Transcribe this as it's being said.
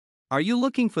Are you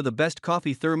looking for the best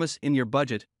coffee thermos in your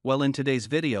budget? Well, in today's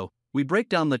video, we break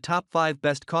down the top 5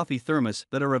 best coffee thermos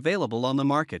that are available on the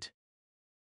market.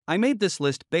 I made this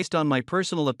list based on my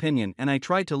personal opinion, and I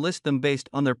tried to list them based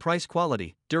on their price,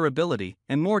 quality, durability,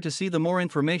 and more to see the more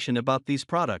information about these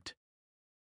products.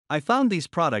 I found these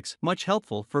products much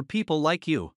helpful for people like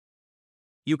you.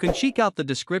 You can check out the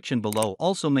description below.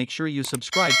 Also make sure you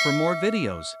subscribe for more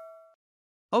videos.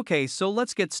 Okay, so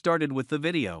let's get started with the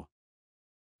video.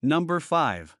 Number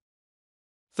 5.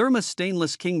 Thermos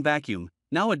Stainless King Vacuum.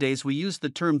 Nowadays we use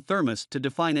the term thermos to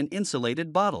define an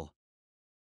insulated bottle.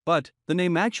 But the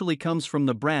name actually comes from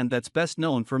the brand that's best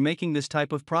known for making this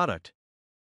type of product.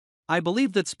 I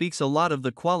believe that speaks a lot of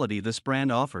the quality this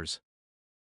brand offers.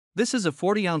 This is a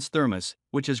 40-ounce thermos,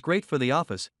 which is great for the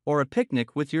office or a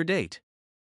picnic with your date.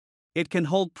 It can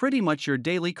hold pretty much your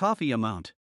daily coffee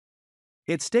amount.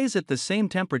 It stays at the same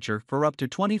temperature for up to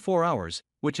 24 hours,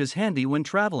 which is handy when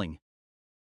traveling.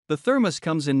 The thermos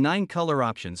comes in 9 color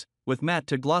options, with matte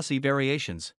to glossy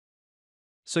variations.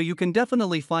 So you can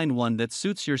definitely find one that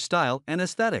suits your style and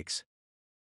aesthetics.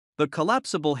 The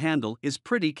collapsible handle is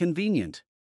pretty convenient.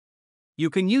 You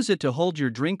can use it to hold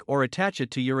your drink or attach it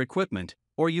to your equipment,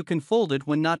 or you can fold it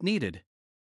when not needed.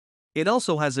 It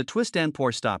also has a twist and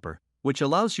pour stopper, which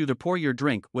allows you to pour your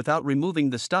drink without removing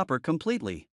the stopper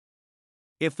completely.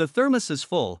 If the thermos is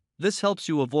full, this helps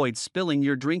you avoid spilling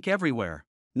your drink everywhere.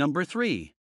 Number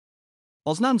 3.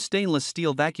 Lzznom Stainless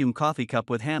Steel Vacuum Coffee Cup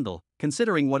with Handle.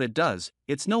 Considering what it does,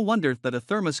 it's no wonder that a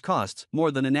thermos costs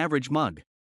more than an average mug.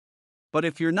 But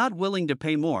if you're not willing to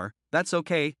pay more, that's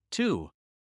okay, too.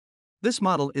 This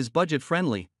model is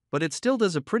budget-friendly, but it still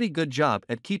does a pretty good job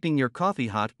at keeping your coffee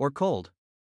hot or cold.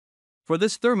 For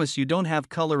this thermos you don't have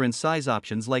color and size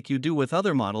options like you do with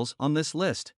other models on this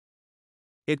list.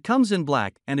 It comes in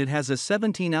black and it has a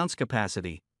 17-ounce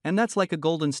capacity, and that's like a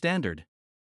golden standard.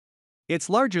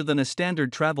 It's larger than a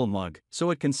standard travel mug,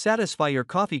 so it can satisfy your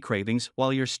coffee cravings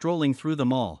while you're strolling through the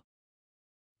mall.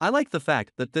 I like the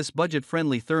fact that this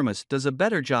budget-friendly thermos does a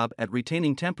better job at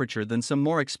retaining temperature than some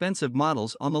more expensive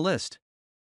models on the list.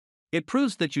 It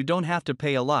proves that you don't have to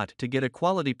pay a lot to get a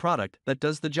quality product that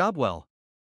does the job well.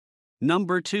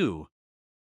 Number 2.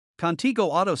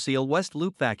 Contigo Autoseal West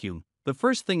Loop Vacuum. The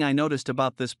first thing I noticed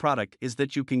about this product is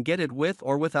that you can get it with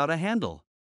or without a handle.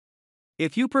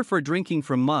 If you prefer drinking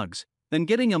from mugs, then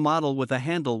getting a model with a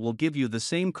handle will give you the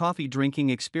same coffee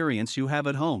drinking experience you have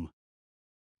at home.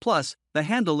 Plus, the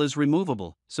handle is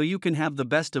removable, so you can have the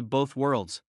best of both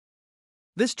worlds.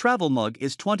 This travel mug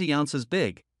is 20 ounces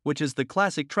big, which is the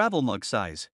classic travel mug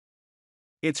size.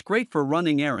 It's great for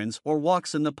running errands or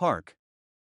walks in the park.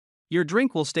 Your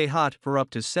drink will stay hot for up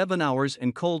to 7 hours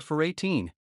and cold for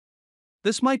 18.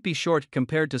 This might be short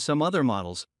compared to some other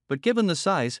models, but given the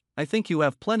size, I think you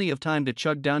have plenty of time to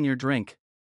chug down your drink.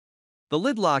 The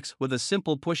lid locks with a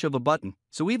simple push of a button,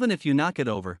 so even if you knock it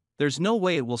over, there's no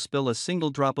way it will spill a single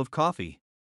drop of coffee.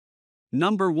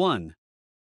 Number 1.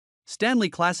 Stanley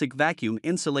Classic Vacuum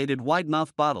Insulated Wide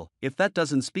Mouth Bottle. If that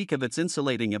doesn't speak of its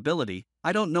insulating ability,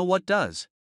 I don't know what does.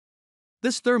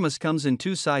 This thermos comes in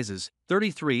 2 sizes,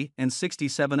 33 and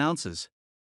 67 ounces.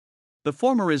 The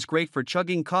former is great for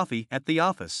chugging coffee at the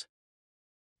office.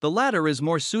 The latter is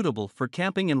more suitable for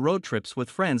camping and road trips with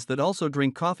friends that also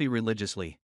drink coffee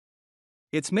religiously.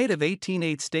 It's made of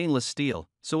 18/8 stainless steel,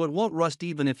 so it won't rust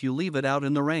even if you leave it out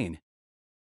in the rain.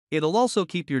 It'll also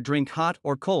keep your drink hot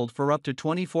or cold for up to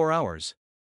 24 hours.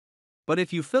 But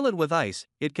if you fill it with ice,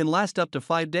 it can last up to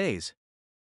 5 days.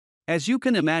 As you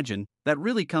can imagine, that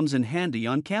really comes in handy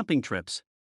on camping trips.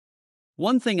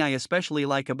 One thing I especially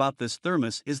like about this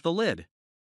thermos is the lid.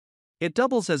 It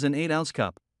doubles as an 8-ounce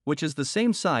cup, which is the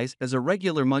same size as a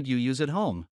regular mug you use at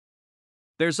home.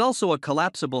 There's also a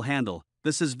collapsible handle.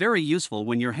 This is very useful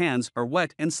when your hands are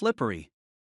wet and slippery.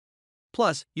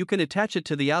 Plus, you can attach it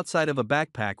to the outside of a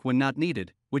backpack when not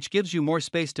needed, which gives you more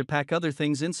space to pack other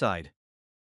things inside.